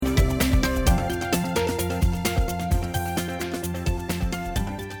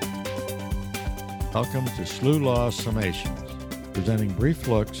Welcome to SLU Law Summations, presenting brief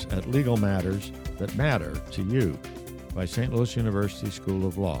looks at legal matters that matter to you by St. Louis University School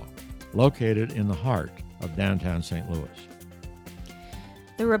of Law, located in the heart of downtown St. Louis.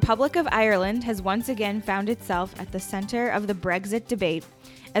 The Republic of Ireland has once again found itself at the center of the Brexit debate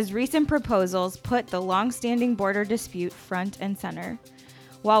as recent proposals put the long-standing border dispute front and center.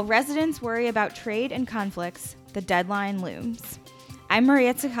 While residents worry about trade and conflicts, the deadline looms. I'm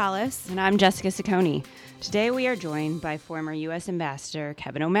Maria Tsoukalos. And I'm Jessica Ciccone. Today we are joined by former U.S. Ambassador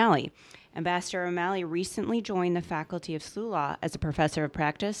Kevin O'Malley. Ambassador O'Malley recently joined the faculty of SLU Law as a professor of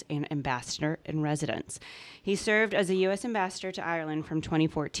practice and ambassador in residence. He served as a U.S. ambassador to Ireland from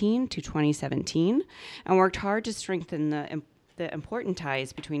 2014 to 2017 and worked hard to strengthen the important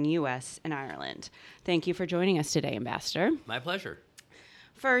ties between U.S. and Ireland. Thank you for joining us today, Ambassador. My pleasure.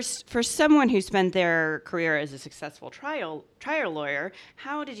 First, for someone who spent their career as a successful trial lawyer,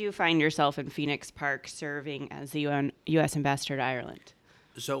 how did you find yourself in Phoenix Park serving as the U.S. ambassador to Ireland?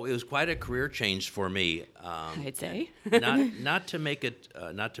 So it was quite a career change for me. I'd say not to make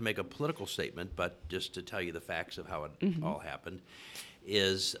a political statement, but just to tell you the facts of how it all happened,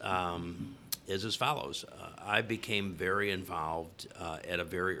 is as follows. I became very involved at a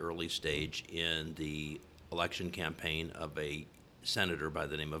very early stage in the election campaign of a senator by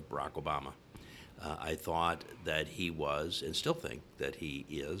the name of Barack Obama. I thought that he was, and still think that he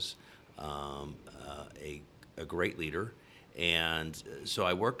is, a great leader. And so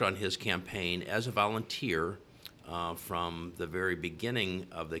I worked on his campaign as a volunteer from the very beginning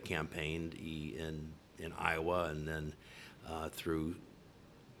of the campaign in Iowa, and then through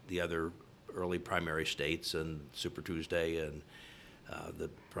the other early primary states and Super Tuesday and the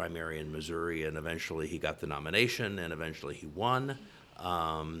primary in Missouri, and eventually he got the nomination, and eventually he won.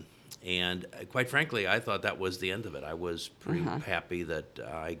 And quite frankly, I thought that was the end of it. I was pretty happy that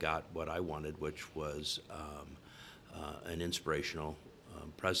I got what I wanted, which was an inspirational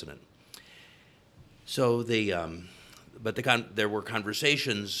president. So there were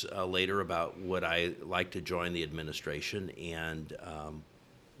conversations later about would I like to join the administration, and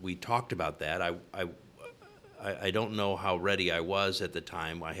we talked about that. I don't know how ready I was at the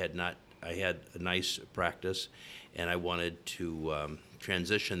time. I had a nice practice, and I wanted to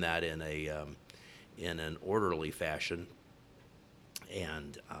transition that in an orderly fashion.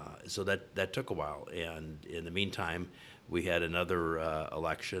 And so that took a while. And in the meantime, we had another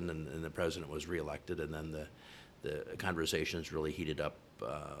election, and the president was reelected, and then the conversations really heated up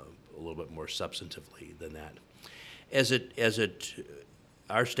a little bit more substantively than that.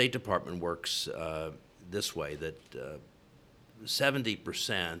 Our State Department works this way, that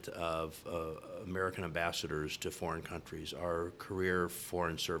 70% of American ambassadors to foreign countries are career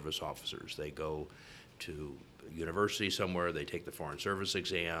Foreign Service officers. They go to university somewhere, they take the Foreign Service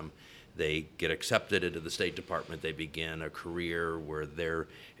exam, they get accepted into the State Department, they begin a career where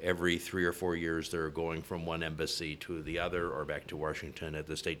every 3 or 4 years they're going from one embassy to the other, or back to Washington at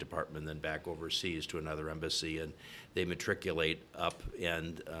the State Department, then back overseas to another embassy, and they matriculate up,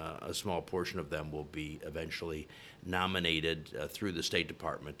 and a small portion of them will be eventually nominated through the State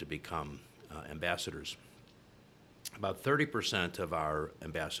Department to become ambassadors. About 30% of our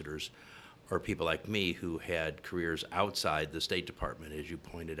ambassadors are people like me who had careers outside the State Department. As you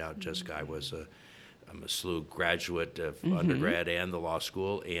pointed out, Jessica, I'm a SLU graduate of undergrad and the law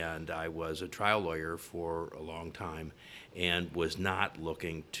school, and I was a trial lawyer for a long time and was not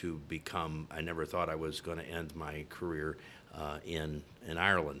looking to I never thought I was going to end my career in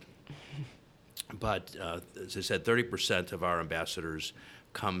Ireland. But as I said, 30% of our ambassadors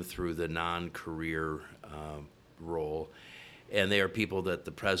come through the non-career role. And they are people that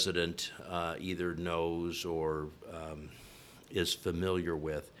the president either knows or is familiar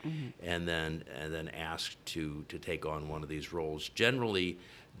with, and then asked to take on one of these roles. Generally,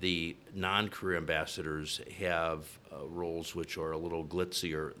 the non-career ambassadors have roles which are a little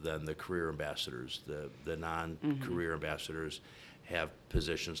glitzier than the career ambassadors. The non-career ambassadors have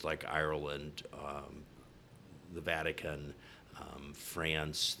positions like Ireland, the Vatican,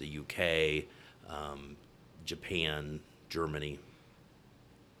 France, the UK, Japan, Germany.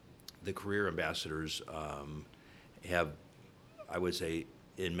 The career ambassadors have, I would say,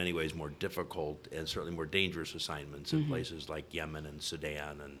 in many ways more difficult and certainly more dangerous assignments in places like Yemen and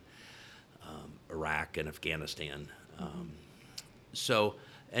Sudan and Iraq and Afghanistan. So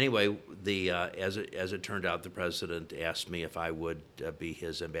anyway, as it turned out, the president asked me if I would be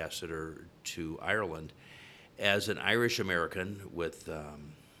his ambassador to Ireland. As an Irish American with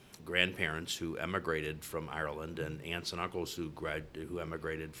grandparents who emigrated from Ireland and aunts and uncles who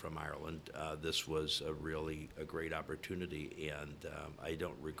emigrated from Ireland. This was a great opportunity, and I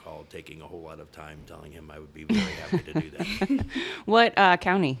don't recall taking a whole lot of time telling him I would be very happy to do that. What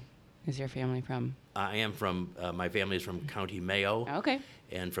county is your family from? I am from, my family is from County Mayo. Okay.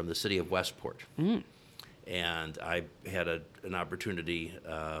 And from the city of Westport. Mm. And I had an opportunity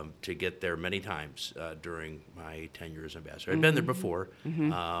to get there many times during my tenure as ambassador. I'd been there before,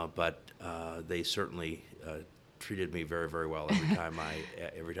 but they certainly treated me very, very well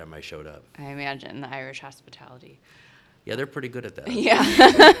every time I showed up. I imagine the Irish hospitality. Yeah, they're pretty good at that.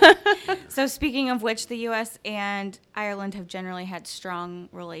 Yeah. So speaking of which, the U.S. and Ireland have generally had strong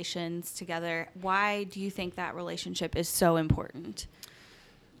relations together. Why do you think that relationship is so important?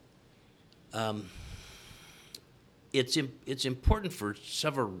 It's important for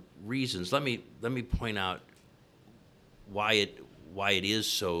several reasons. Let me point out why it is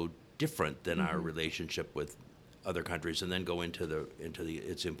so different than our relationship with other countries, and then go into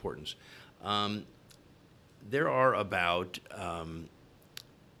its importance. There are about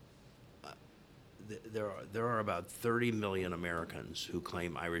 30 million Americans who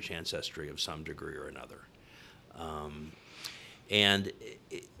claim Irish ancestry of some degree or another, and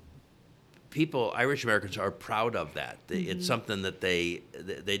Irish Americans are proud of that. It's something that they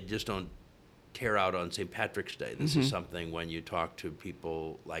just don't tear out on St. Patrick's Day. This is something when you talk to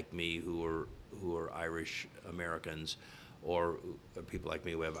people like me who are Irish Americans, or people like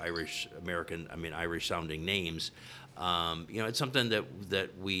me who have Irish sounding names. It's something that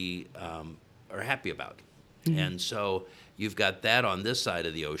we are happy about. And so you've got that on this side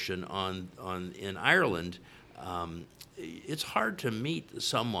of the ocean. In Ireland, it's hard to meet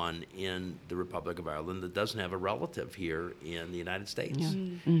someone in the Republic of Ireland that doesn't have a relative here in the United States.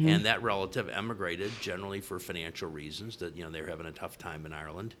 Yeah. And that relative emigrated generally for financial reasons, that they're having a tough time in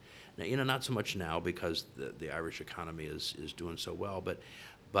Ireland. Now, not so much now because the Irish economy is doing so well, but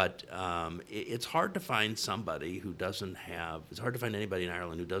it's hard to find somebody who doesn't have. It's hard to find anybody in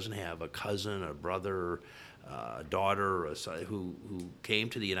Ireland who doesn't have a cousin, a brother, a daughter, a son, who came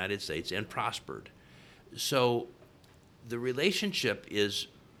to the United States and prospered. So the relationship is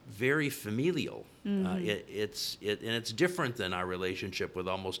very familial. It's different than our relationship with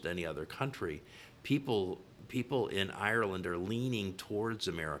almost any other country. People in Ireland are leaning towards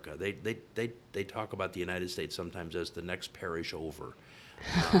America. They talk about the United States sometimes as the next parish over.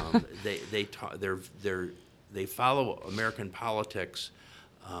 They follow American politics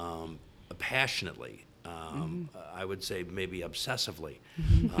passionately. I would say maybe obsessively.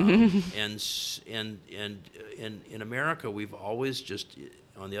 And in America, we've always just,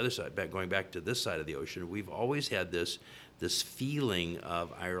 on the other side, going back to this side of the ocean, we've always had this feeling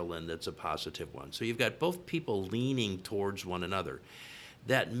of Ireland that's a positive one. So you've got both people leaning towards one another.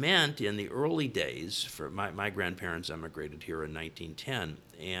 That meant in the early days, for my grandparents emigrated here in 1910,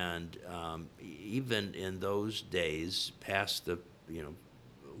 and even in those days,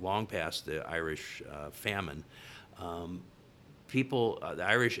 long past the Irish famine, the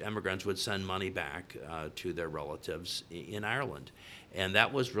Irish immigrants would send money back to their relatives in Ireland. And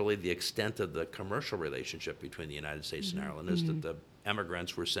that was really the extent of the commercial relationship between the United States and Ireland, is that the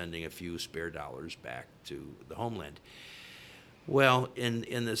immigrants were sending a few spare dollars back to the homeland. Well, in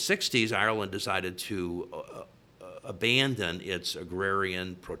the 60s, Ireland decided to abandon its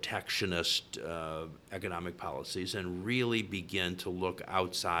agrarian, protectionist economic policies and really begin to look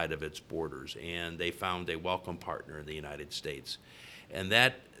outside of its borders. And they found a welcome partner in the United States. And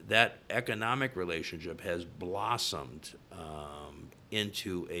that economic relationship has blossomed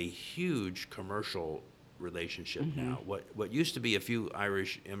into a huge commercial relationship now. What used to be a few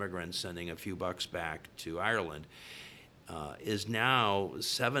Irish immigrants sending a few bucks back to Ireland is now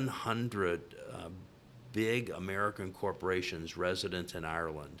 700 big American corporations resident in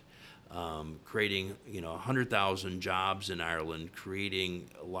Ireland, creating 100,000 jobs in Ireland, creating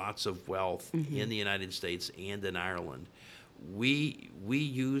lots of wealth in the United States and in Ireland. We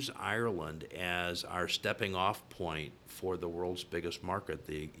use Ireland as our stepping off point for the world's biggest market,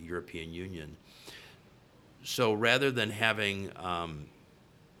 the European Union. So rather than having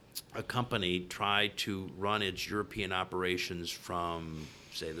a company try to run its European operations from,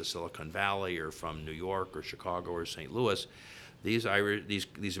 say, the Silicon Valley or from New York or Chicago or St. Louis, these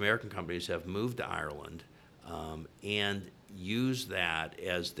American companies have moved to Ireland and use that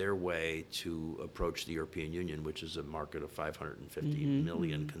as their way to approach the European Union, which is a market of 550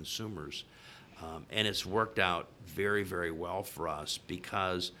 million consumers. And it's worked out very, very well for us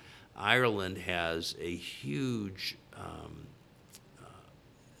because Ireland has a huge,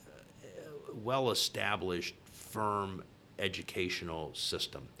 well-established, firm educational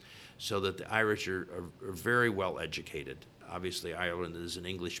system, so that the Irish are very well educated. Obviously, Ireland is an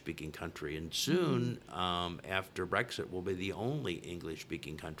English-speaking country, and soon, after Brexit, will be the only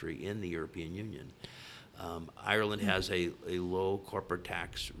English-speaking country in the European Union. Ireland has a low corporate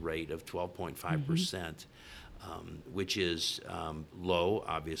tax rate of 12.5%, which is low,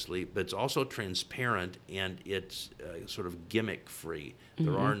 obviously, but it's also transparent, and it's sort of gimmick-free.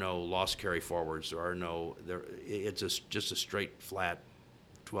 There are no loss carry-forwards. It's just a straight, flat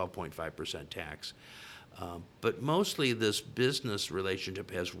 12.5% tax. But mostly this business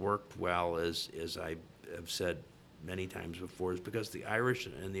relationship has worked well, as I have said many times before, is because the Irish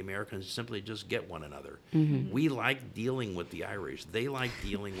and the Americans simply just get one another. We like dealing with the Irish. They like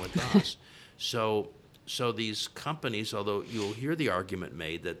dealing with us. So these companies, although you'll hear the argument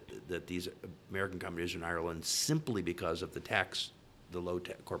made that these American companies are in Ireland simply because of the low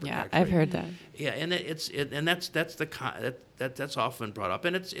corporate tax rate. Yeah, I've heard that. Yeah, and that's often brought up,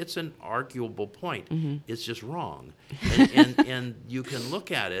 and it's an arguable point. It's just wrong, and you can look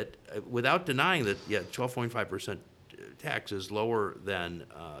at it without denying that 12.5% tax is lower than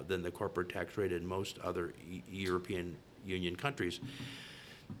the corporate tax rate in most other European Union countries.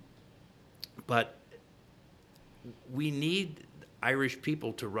 But we need Irish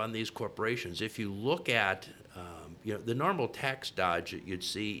people to run these corporations. If you look at the normal tax dodge that you'd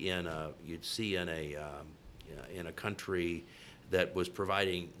see in a country that was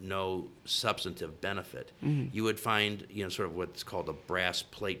providing no substantive benefit, you would find sort of what's called a brass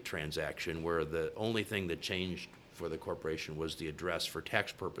plate transaction, where the only thing that changed for the corporation was the address for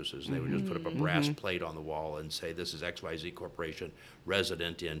tax purposes. They would just put up a brass plate on the wall and say, "This is XYZ Corporation,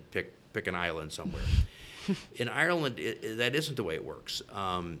 resident in pick an island somewhere." In Ireland, that isn't the way it works.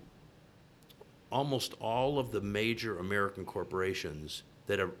 Almost all of the major American corporations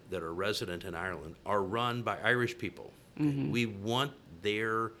that are resident in Ireland are run by Irish people. We want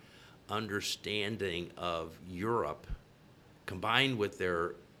their understanding of Europe, combined with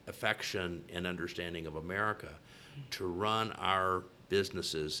their affection and understanding of America, to run our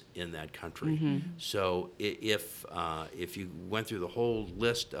businesses in that country. So if you went through the whole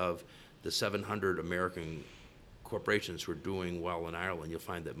list of the 700 American corporations who are doing well in Ireland, you'll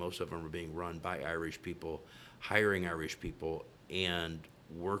find that most of them are being run by Irish people, hiring Irish people, and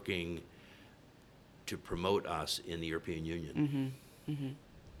working to promote us in the European Union.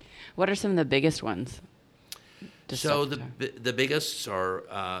 What are some of the biggest ones? So the biggest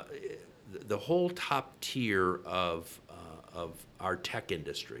are the whole top tier of our tech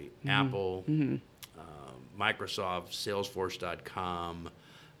industry: Apple, Microsoft, Salesforce.com,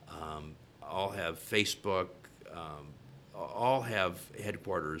 all have Facebook. All have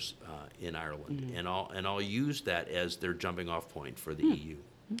headquarters in Ireland, and all use that as their jumping off point for the EU.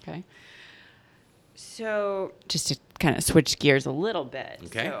 Okay. So just to kind of switch gears a little bit.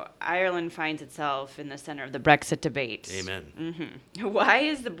 Okay. So Ireland finds itself in the center of the Brexit debate. Amen. Why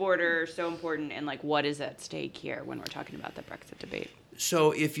is the border so important, and what is at stake here when we're talking about the Brexit debate?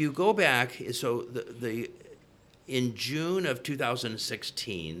 So if you go back, in June of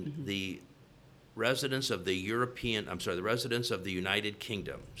 2016, the residents of the United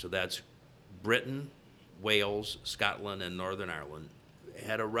Kingdom, so that's Britain, Wales, Scotland, and Northern Ireland,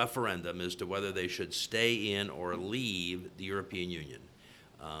 had a referendum as to whether they should stay in or leave the European Union.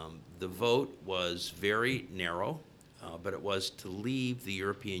 The vote was very narrow, but it was to leave the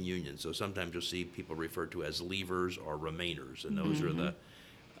European Union. So sometimes you'll see people referred to as leavers or remainers, and those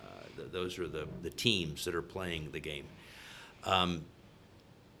are the teams that are playing the game.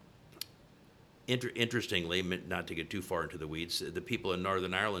 Interestingly, not to get too far into the weeds, the people in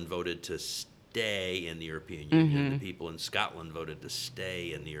Northern Ireland voted to stay in the European Union. The people in Scotland voted to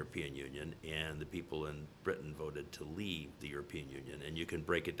stay in the European Union, and the people in Britain voted to leave the European Union. And you can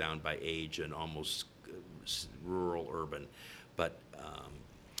break it down by age and almost rural, urban. But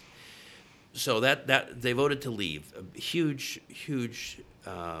so that they voted to leave. A huge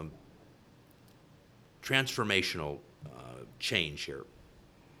transformational change here.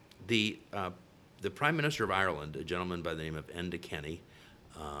 The Prime Minister of Ireland, a gentleman by the name of Enda Kenny,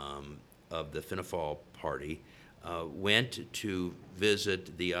 of the Fianna Fáil party, went to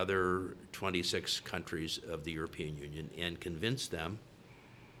visit the other 26 countries of the European Union and convinced them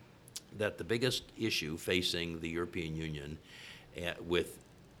that the biggest issue facing the European Union, with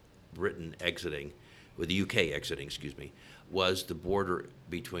Britain exiting, with the UK exiting, was the border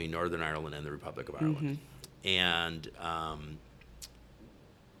between Northern Ireland and the Republic of Ireland. And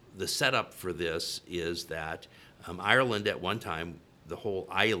the setup for this is that Ireland at one time, the whole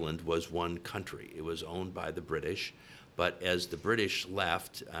island was one country. It was owned by the British, But as the British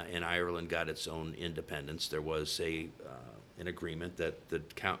left and Ireland got its own independence, there was an agreement that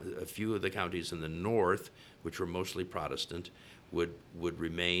a few of the counties in the north, which were mostly Protestant, would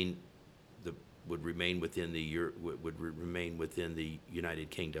remain within the United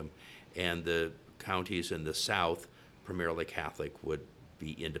Kingdom, and the counties in the south, primarily Catholic, would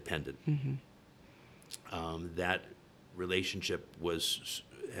be independent. That relationship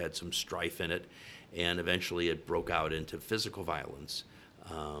had some strife in it, and eventually it broke out into physical violence.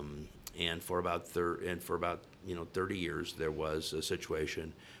 And for about 30 years, there was a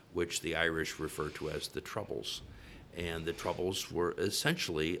situation which the Irish refer to as the Troubles. And the Troubles were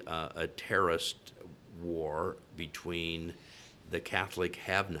essentially a terrorist war between the Catholic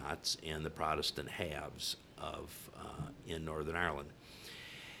have-nots and the Protestant haves in Northern Ireland.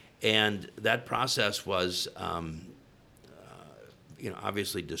 And that process was,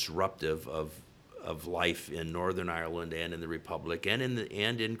 obviously disruptive of life in Northern Ireland and in the Republic and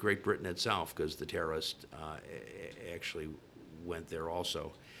in Great Britain itself, because the terrorists actually went there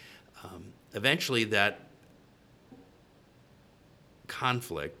also. Eventually, that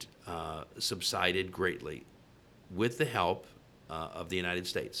conflict subsided greatly with the help of the United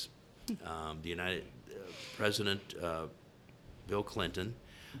States. President Bill Clinton,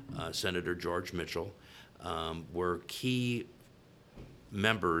 Senator George Mitchell were key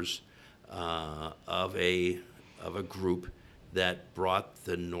members of a group that brought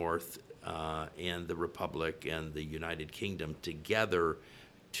the North and the Republic and the United Kingdom together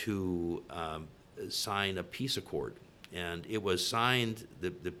to sign a peace accord. And it was signed,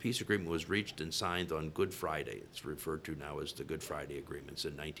 the peace agreement was reached and signed on Good Friday. It's referred to now as the Good Friday Agreements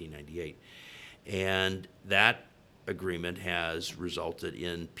in 1998. And that agreement has resulted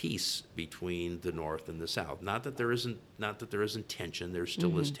in peace between the North and the South. Not that there isn't tension, there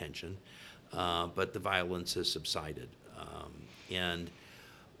still is tension, but the violence has subsided. And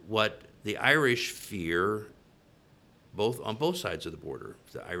what the Irish fear, on both sides of the border,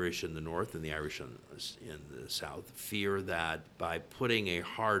 the Irish in the north and the Irish in the south, fear that by putting a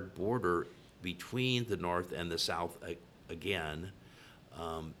hard border between the north and the south again,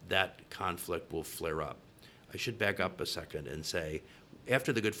 that conflict will flare up. I should back up a second and say,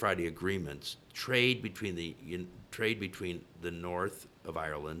 after the Good Friday agreements, trade between the north of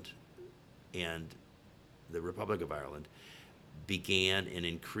Ireland and the Republic of Ireland began and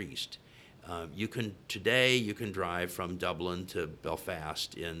increased. Today you can drive from Dublin to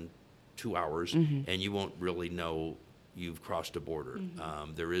Belfast in 2 hours, and you won't really know you've crossed a border.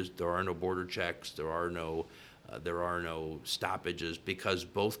 There are no border checks. There are no stoppages, because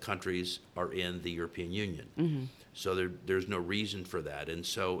both countries are in the European Union. So there's no reason for that. And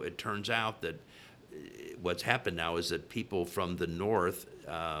so it turns out that what's happened now is that people from the north,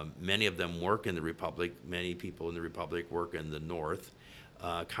 many of them work in the Republic. Many people in the Republic work in the north.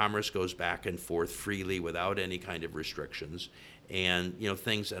 Commerce goes back and forth freely without any kind of restrictions. And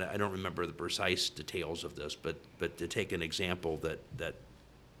things that I don't remember the precise details of this, but to take an example that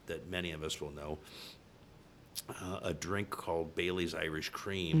many of us will know, a drink called Bailey's Irish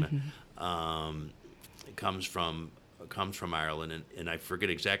Cream comes from Ireland, and I forget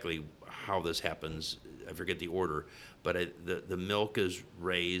exactly how this happens. I forget the order, but the milk is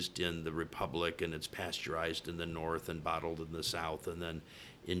raised in the Republic, and it's pasteurized in the north and bottled in the south, and then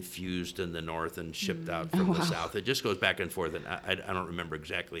infused in the north and shipped out from the south. It just goes back and forth, and I don't remember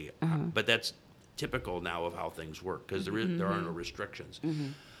exactly, but that's typical now of how things work, because there are no restrictions.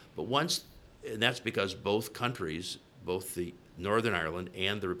 But and that's because both countries, both the Northern Ireland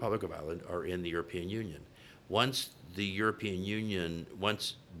and the Republic of Ireland, are in the European Union. Once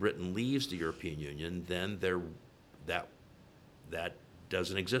Britain leaves the European Union, then that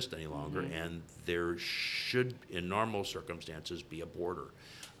doesn't exist any longer, and there should, in normal circumstances, be a border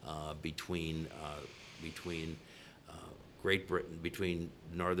between Great Britain, between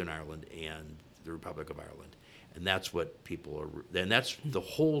Northern Ireland and the Republic of Ireland, and that's what and that's the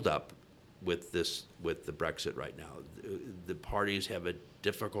holdup with the Brexit right now. The parties have a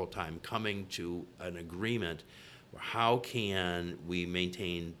difficult time coming to an agreement. How can we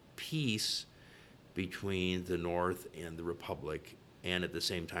maintain peace between the North and the Republic, and at the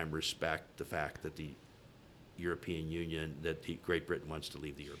same time respect the fact that the European Union, that Great Britain wants to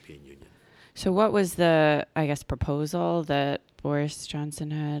leave the European Union? So what was the, proposal that Boris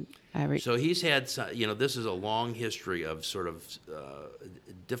Johnson had? So he's had, this is a long history of sort of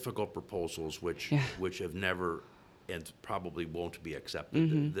difficult proposals which have never and probably won't be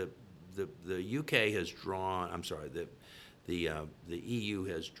accepted. The UK has drawn, the EU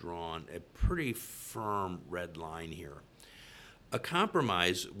has drawn a pretty firm red line here. a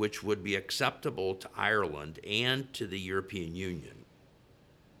compromise which would be acceptable to Ireland and to the European Union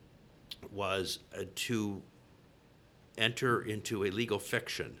was to enter into a legal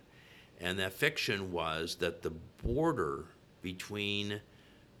fiction. And that fiction was that the border between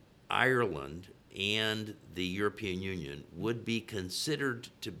Ireland and the European Union would be considered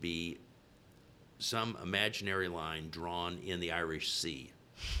to be some imaginary line drawn in the Irish Sea.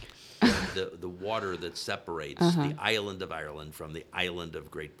 The water that separates the island of Ireland from the island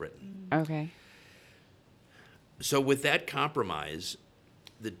of Great Britain. Okay. So with that compromise,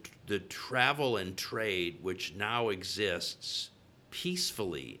 the travel and trade which now exists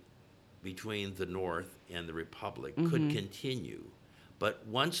peacefully between the North and the Republic could continue. But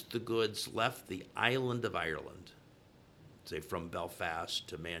once the goods left the island of Ireland, say from Belfast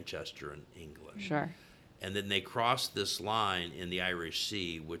to Manchester in England, Sure. and then they crossed this line in the Irish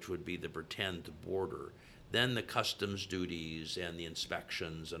Sea, which would be the pretend border, then the customs duties and the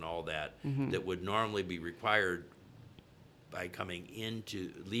inspections and all that that would normally be required by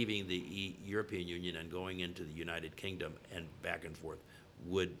leaving the European Union and going into the United Kingdom and back and forth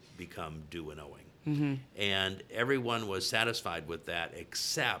would become due and owing. And everyone was satisfied with that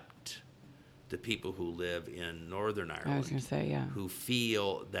except the people who live in Northern Ireland. I was going to say, yeah. Who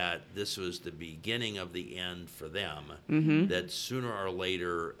feel that this was the beginning of the end for them, that sooner or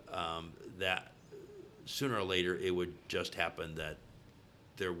later it would just happen that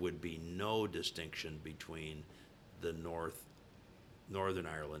there would be no distinction between the Northern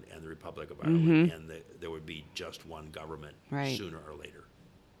Ireland and the Republic of Ireland, and there would be just one government sooner or later.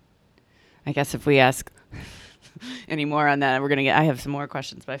 I guess if we ask any more on that, I have some more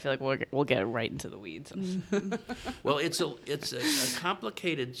questions, but I feel like we'll get right into the weeds. Well, it's a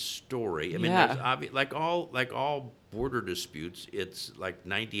complicated story. I mean, Yeah. there's like all border disputes, it's like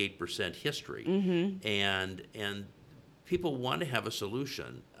 98% history, and people want to have a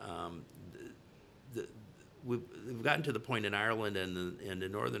solution. We've gotten to the point in Ireland and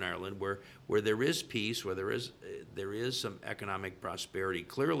in Northern Ireland where there is peace, where there is some economic prosperity.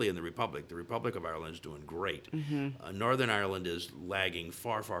 Clearly in the Republic of Ireland is doing great. Northern Ireland is lagging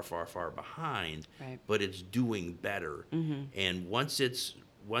far, far, far, far behind, Right. but it's doing better. And once it's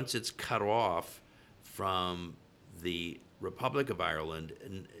cut off from the Republic of Ireland,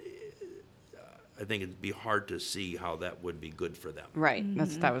 I think it'd be hard to see how that would be good for them. Right.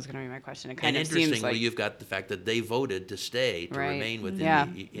 That was going to be my question. It kind And of seems interestingly, like you've got the fact that they voted to stay, to Right. remain within Yeah.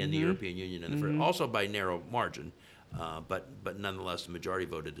 the European Union, and also by narrow margin, but nonetheless, the majority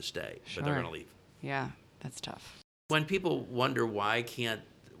voted to stay, but they're Sure. going to leave. yeah, that's tough. When people wonder why can't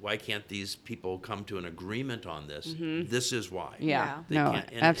these people come to an agreement on this, this is why. Yeah. They No, can't.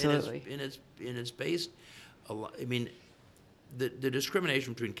 absolutely. And it's based a lot. I mean, the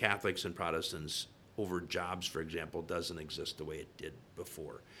discrimination between Catholics and Protestants over jobs, for example, doesn't exist the way it did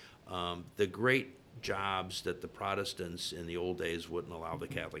before. The great jobs that the Protestants in the old days wouldn't allow the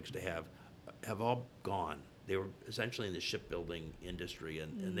Catholics to have all gone. They were essentially in the shipbuilding industry,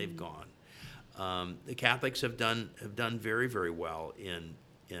 and they've gone. The Catholics have done very, very well in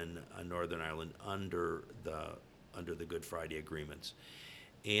Northern Ireland under the Good Friday agreements.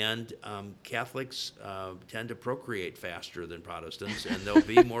 And Catholics tend to procreate faster than Protestants, and there'll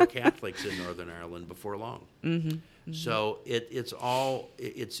be more Catholics in Northern Ireland before long. So it's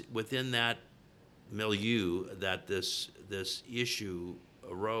within that milieu that this issue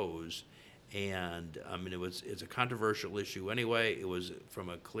arose, and I mean it's a controversial issue anyway. It was from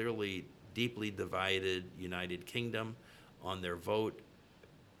a clearly deeply divided United Kingdom on their vote.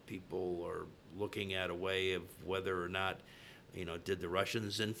 People are looking at a way of whether or not. Did the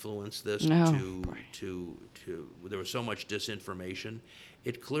Russians influence this? There was so much disinformation.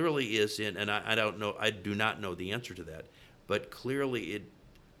 It clearly is and I don't know. I do not know the answer to that, but clearly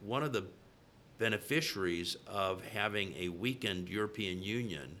one of the beneficiaries of having a weakened European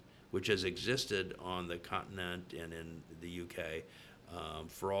Union, which has existed on the continent and in the UK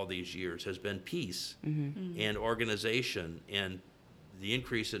for all these years, has been peace and organization and the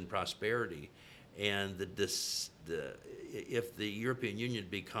increase in prosperity, and if the European Union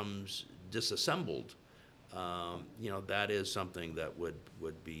becomes disassembled, that is something that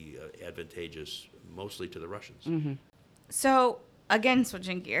would be advantageous mostly to the Russians. So, again,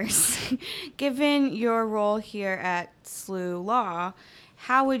 switching gears, given your role here at SLU Law,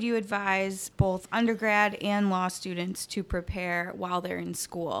 how would you advise both undergrad and law students to prepare while they're in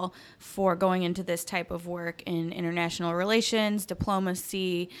school for going into this type of work in international relations,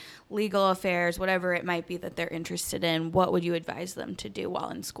 diplomacy, legal affairs, whatever it might be that they're interested in? What would you advise them to do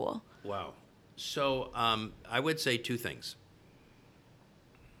while in school? Wow. So I would say two things.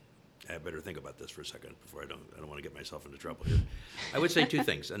 I better think about this for a second before I don't want to get myself into trouble here. I would say two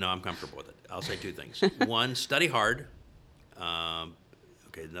things. No, I'm comfortable with it. I'll say two things. One, study hard.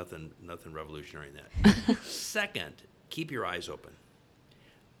 Okay, nothing revolutionary in that. Second, keep your eyes open.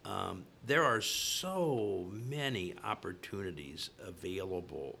 There are so many opportunities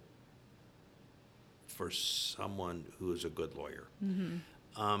available for someone who is a good lawyer.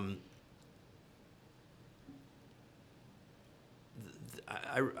 Mm-hmm.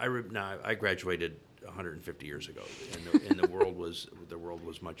 I graduated 150 years ago, and the world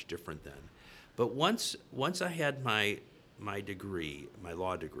was much different then. But once I had my degree, my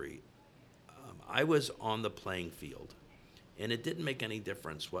law degree, I was on the playing field, and it didn't make any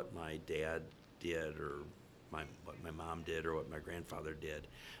difference what my dad did or what my mom did or what my grandfather did.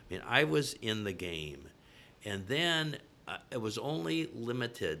 I mean, I was in the game, and then it was only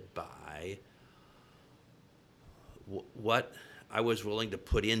limited by what I was willing to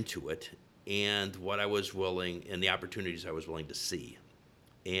put into it and what I was willing, and the opportunities I was willing to see.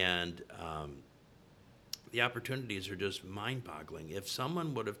 And the opportunities are just mind-boggling. If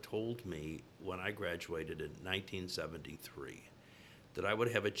someone would have told me when I graduated in 1973 that I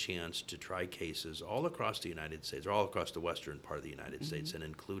would have a chance to try cases all across the United States, or all across the western part of the United States, and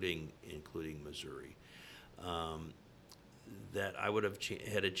including Missouri, that I would have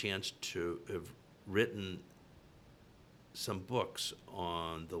had a chance to have written some books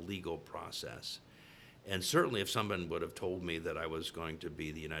on the legal process. And certainly if someone would have told me that I was going to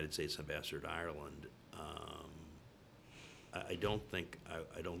be the United States ambassador to Ireland, I don't think I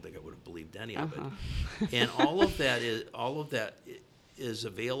would have believed any of it. And all of that is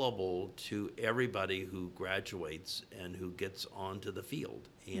available to everybody who graduates and who gets onto the field.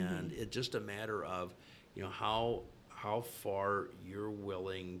 And it's just a matter of, how far you're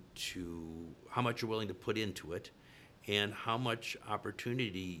willing to, how much you're willing to put into it, and how much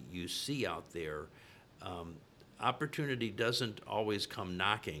opportunity you see out there. Opportunity doesn't always come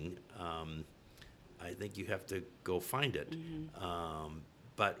knocking. I think you have to go find it.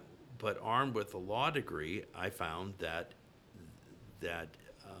 But armed with a law degree, I found that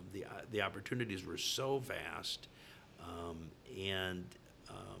the opportunities were so vast, and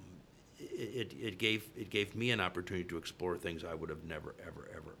it gave me an opportunity to explore things I would have never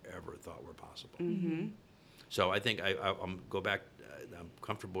ever thought were possible. So I think I'm go back. I'm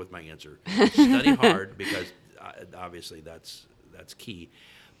comfortable with my answer. Study hard, because obviously that's key.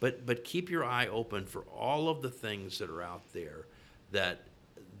 But keep your eye open for all of the things that are out there that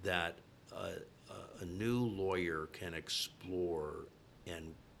a new lawyer can explore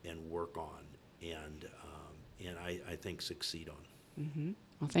and work on and I think succeed on.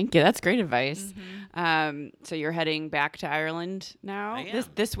 Well, thank you. That's great advice. So you're heading back to Ireland now? I am.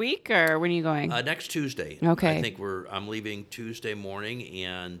 This week, or when are you going? Next Tuesday. Okay. I think I'm leaving Tuesday morning,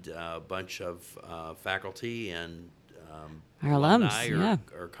 and a bunch of faculty and our alums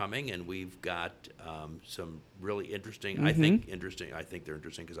are coming, and we've got some really interesting. I think they're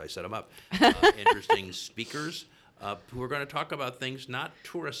interesting because I set them up. Interesting speakers who are going to talk about things not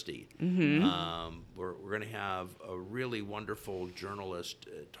touristy. We're going to have a really wonderful journalist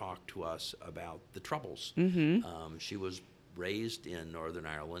talk to us about the Troubles. She was raised in Northern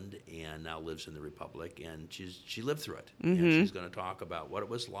Ireland and now lives in the Republic, and she lived through it. And she's going to talk about what it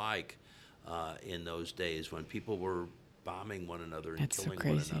was like in those days when people were bombing one another and killing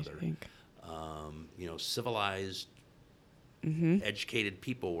one another. Civilized, educated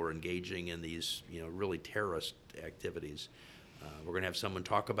people were engaging in these, really terrorist activities. We're going to have someone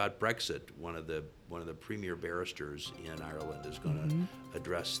talk about Brexit. One of the premier barristers in Ireland is going to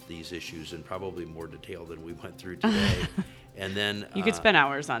address these issues in probably more detail than we went through today. And then you could spend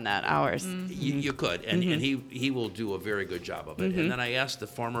hours on that. You could, and he will do a very good job of it. And then I asked the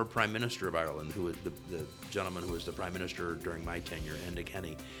former Prime Minister of Ireland, who was the gentleman who was the Prime Minister during my tenure, Enda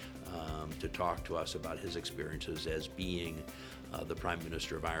Kenny, to talk to us about his experiences as being the Prime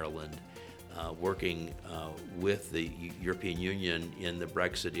Minister of Ireland, working with the European Union in the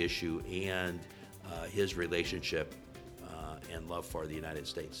Brexit issue, and his relationship and love for the United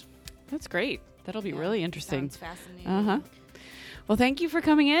States. That's great. That'll be really interesting. Sounds fascinating. Well, thank you for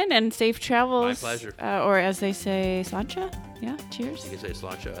coming in, and safe travels. My pleasure. Or as they say, sláinte. Yeah, cheers. You can say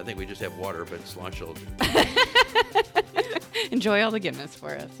sláinte. I think we just have water, but sláinte will... Enjoy all the Guinness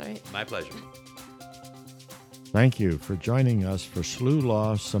for us, right? My pleasure. Thank you for joining us for SLU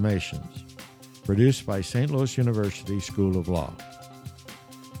Law Summations, produced by St. Louis University School of Law.